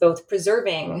he's both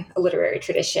preserving a literary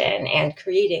tradition and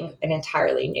creating an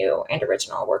entirely new and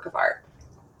original work of art.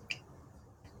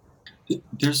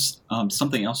 There's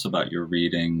something else about your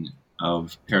reading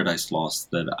of Paradise Lost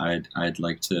that I'd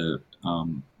like to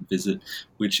visit,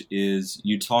 which is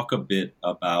you talk a bit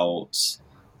about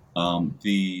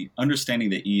the understanding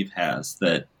that Eve has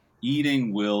that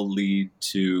eating will lead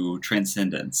to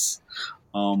transcendence.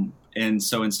 And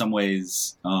so in some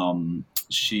ways,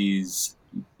 she's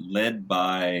led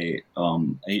by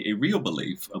a real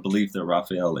belief, a belief that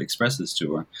Raphael expresses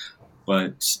to her.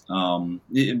 But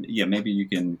maybe you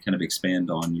can kind of expand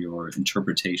on your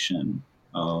interpretation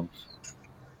of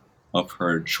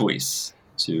her choice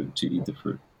to eat the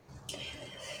fruit.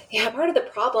 Yeah, part of the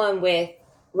problem with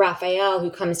Raphael, who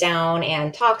comes down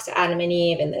and talks to Adam and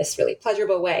Eve in this really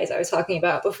pleasurable way, as I was talking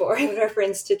about before in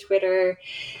reference to Twitter,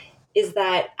 is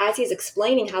that as he's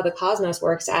explaining how the cosmos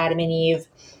works to Adam and Eve,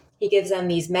 he gives them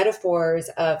these metaphors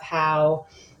of how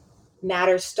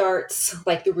matter starts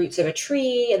like the roots of a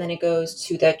tree, and then it goes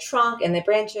to the trunk and the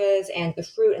branches and the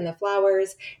fruit and the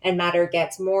flowers, and matter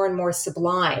gets more and more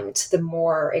sublimed the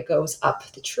more it goes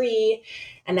up the tree.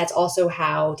 And that's also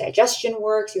how digestion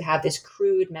works. You have this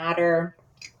crude matter,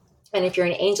 and if you're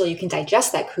an angel, you can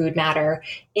digest that crude matter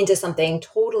into something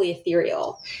totally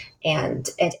ethereal and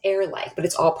air-like, but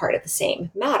it's all part of the same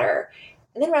matter.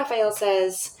 And then Raphael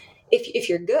says, if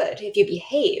you're good, if you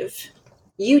behave,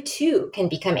 you too can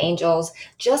become angels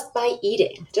just by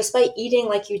eating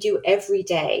like you do every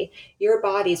day. Your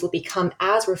bodies will become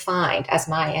as refined as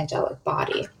my angelic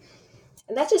body.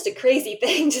 And that's just a crazy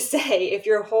thing to say if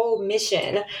your whole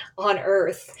mission on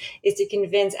earth is to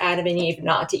convince Adam and Eve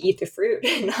not to eat the fruit,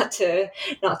 not to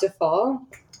fall.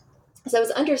 So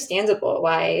it's understandable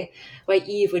why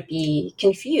Eve would be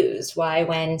confused, why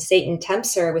when Satan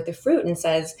tempts her with the fruit and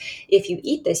says, if you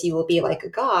eat this, you will be like a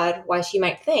god, why she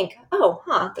might think,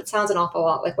 that sounds an awful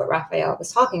lot like what Raphael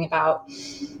was talking about.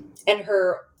 And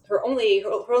her only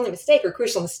mistake, or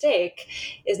crucial mistake,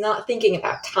 is not thinking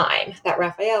about time, that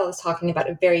Raphael is talking about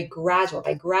a very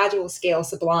gradual scale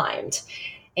sublimed.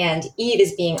 And Eve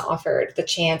is being offered the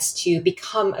chance to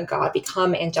become a god,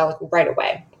 become angelic right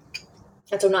away.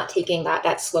 And so not taking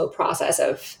that slow process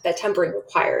of that tempering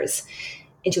requires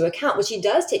into account, which she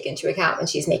does take into account when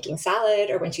she's making salad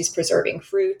or when she's preserving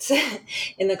fruit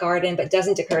in the garden, but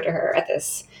doesn't occur to her at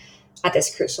this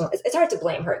crucial. It's hard to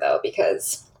blame her though,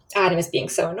 because Adam is being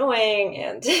so annoying,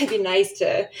 and it'd be nice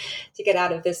to get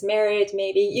out of this marriage.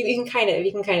 Maybe you can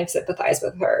kind of sympathize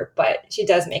with her, but she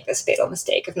does make this fatal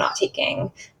mistake of not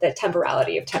taking the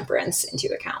temporality of temperance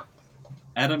into account.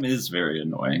 Adam is very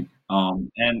annoying.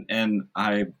 And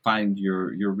I find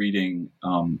your reading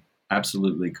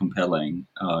absolutely compelling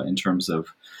in terms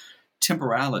of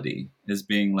temporality as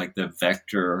being like the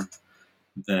vector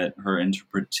that her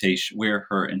interpretation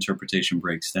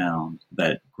breaks down,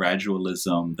 that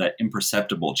gradualism, that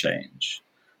imperceptible change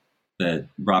that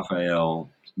Raphael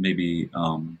maybe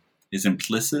is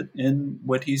implicit in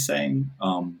what he's saying,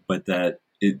 but that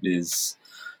it is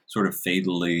sort of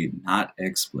fatally not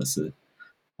explicit.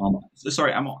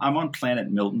 Sorry, I'm on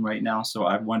Planet Milton right now, so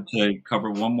I want to cover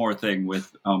one more thing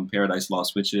with Paradise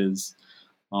Lost, which is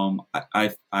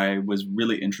I was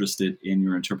really interested in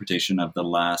your interpretation of the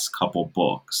last couple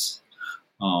books.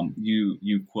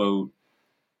 You quote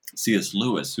C.S.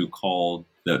 Lewis, who called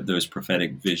those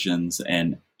prophetic visions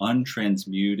an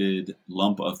untransmuted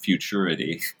lump of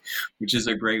futurity, which is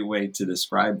a great way to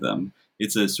describe them.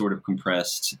 It's a sort of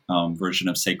compressed version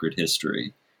of sacred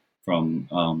history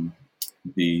from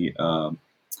the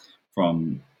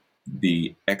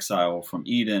exile from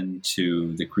Eden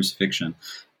to the crucifixion.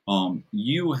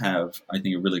 You have, I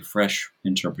think, a really fresh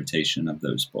interpretation of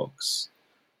those books.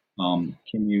 Can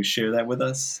you share that with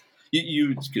us?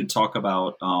 You could talk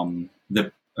about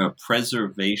the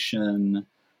preservation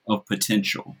of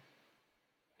potential.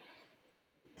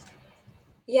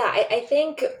 Yeah, I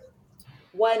think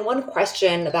one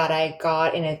question that I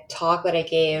got in a talk that I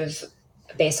gave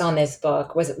based on this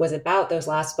book was about those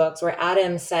last books, where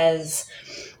Adam says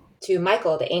to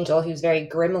Michael, the angel, who's very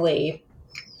grimly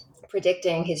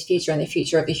predicting his future and the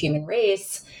future of the human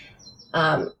race,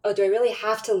 oh, do I really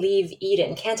have to leave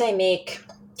Eden? Can't I make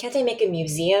a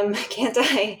museum? Can't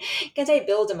I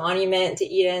build a monument to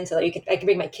Eden so that I can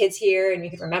bring my kids here and we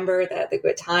can remember the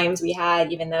good times we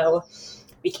had, even though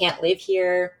we can't live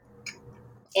here?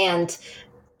 And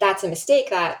that's a mistake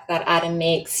that Adam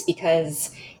makes,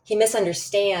 because he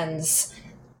misunderstands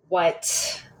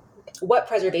what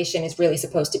preservation is really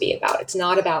supposed to be about. It's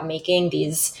not about making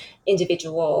these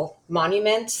individual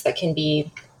monuments that can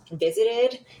be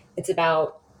visited. It's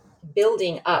about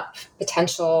building up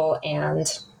potential and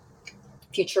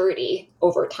futurity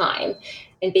over time.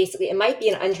 And basically, it might be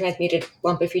an untransmuted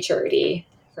lump of futurity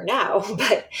for now,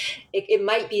 but it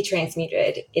might be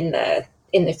transmuted in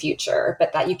the future,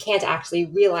 but that you can't actually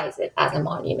realize it as a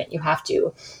monument. You have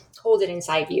to hold it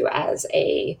inside you as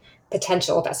a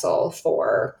potential vessel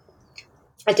for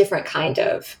a different kind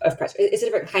of it's a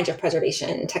different kind of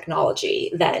preservation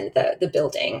technology than the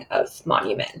building of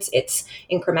monuments. It's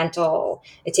incremental,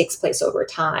 it takes place over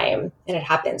time, and it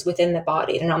happens within the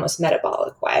body in an almost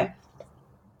metabolic way.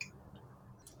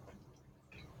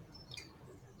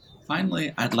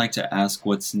 Finally, I'd like to ask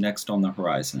what's next on the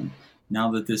horizon.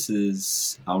 Now that this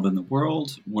is out in the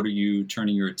world, what are you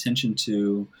turning your attention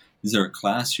to? Is there a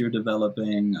class you're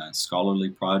developing, a scholarly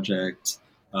project,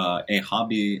 a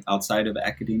hobby outside of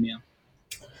academia?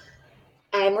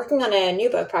 I'm working on a new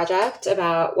book project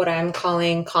about what I'm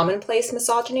calling commonplace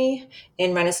misogyny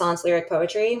in Renaissance lyric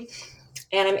poetry.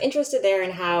 And I'm interested there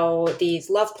in how these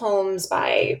love poems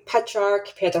by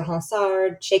Petrarch, Pierre de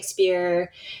Ronsard,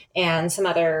 Shakespeare, and some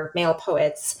other male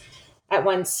poets at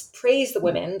once praise the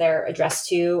women they're addressed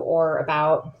to or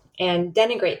about, and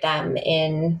denigrate them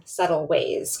in subtle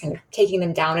ways, kind of taking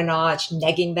them down a notch,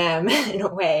 negging them in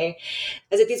a way,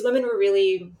 as if these women were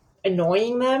really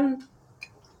annoying them.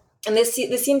 And this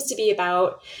seems to be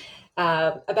about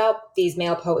these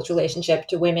male poets' relationship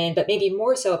to women, but maybe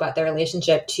more so about their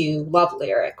relationship to love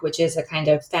lyric, which is a kind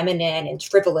of feminine and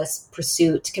frivolous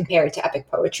pursuit compared to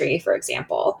epic poetry, for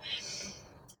example.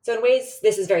 So in ways,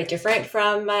 this is very different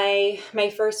from my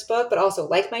first book, but also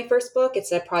like my first book,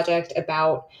 it's a project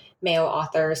about male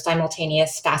authors'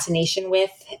 simultaneous fascination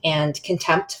with and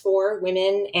contempt for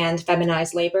women and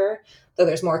feminized labor, though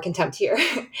there's more contempt here.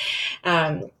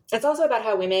 It's also about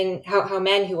how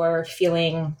men who are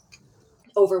feeling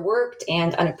overworked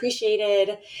and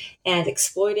unappreciated and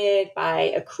exploited by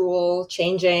a cruel,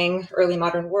 changing early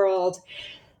modern world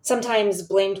sometimes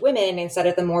blamed women instead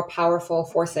of the more powerful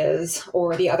forces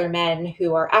or the other men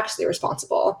who are actually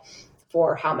responsible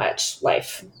for how much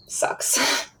life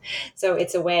sucks. So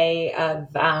it's a way of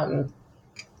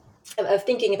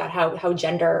thinking about how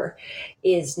gender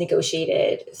is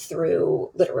negotiated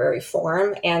through literary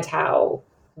form and how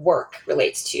work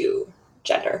relates to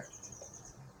gender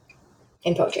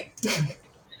in poetry.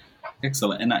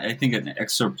 Excellent. And I think an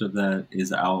excerpt of that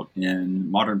is out in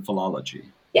Modern Philology.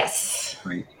 Yes.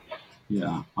 Right.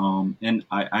 Yeah. And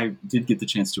I did get the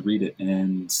chance to read it.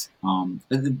 And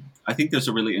I think there's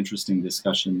a really interesting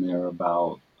discussion there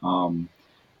about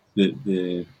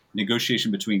the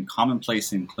negotiation between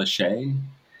commonplace and cliche,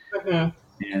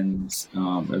 and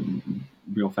a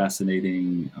real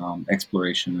fascinating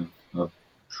exploration of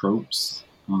tropes.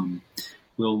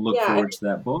 We'll look forward to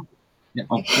that book. Yeah.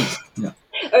 Oh, please. Yeah.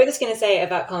 I was just going to say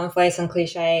about commonplace and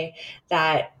cliche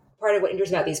that part of what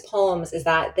interests me about these poems is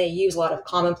that they use a lot of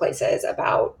commonplaces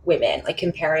about women, like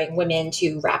comparing women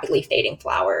to rapidly fading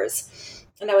flowers.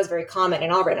 And that was very common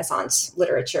in all Renaissance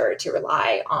literature, to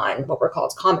rely on what were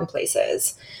called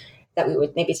commonplaces that we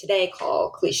would maybe today call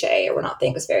cliche or would not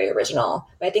think was very original.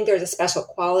 But I think there's a special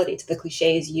quality to the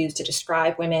cliches used to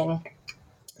describe women.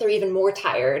 They're even more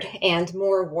tired and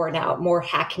more worn out, more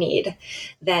hackneyed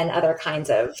than other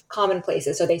kinds of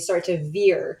commonplaces. So they start to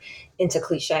veer into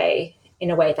cliche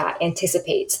in a way that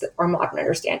anticipates our modern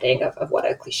understanding of what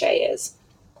a cliche is.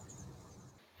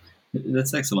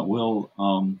 That's excellent.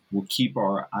 We'll keep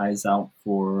our eyes out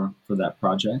for that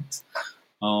project.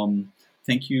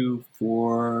 Thank you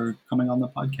for coming on the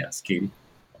podcast, Katie.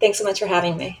 Thanks so much for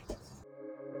having me.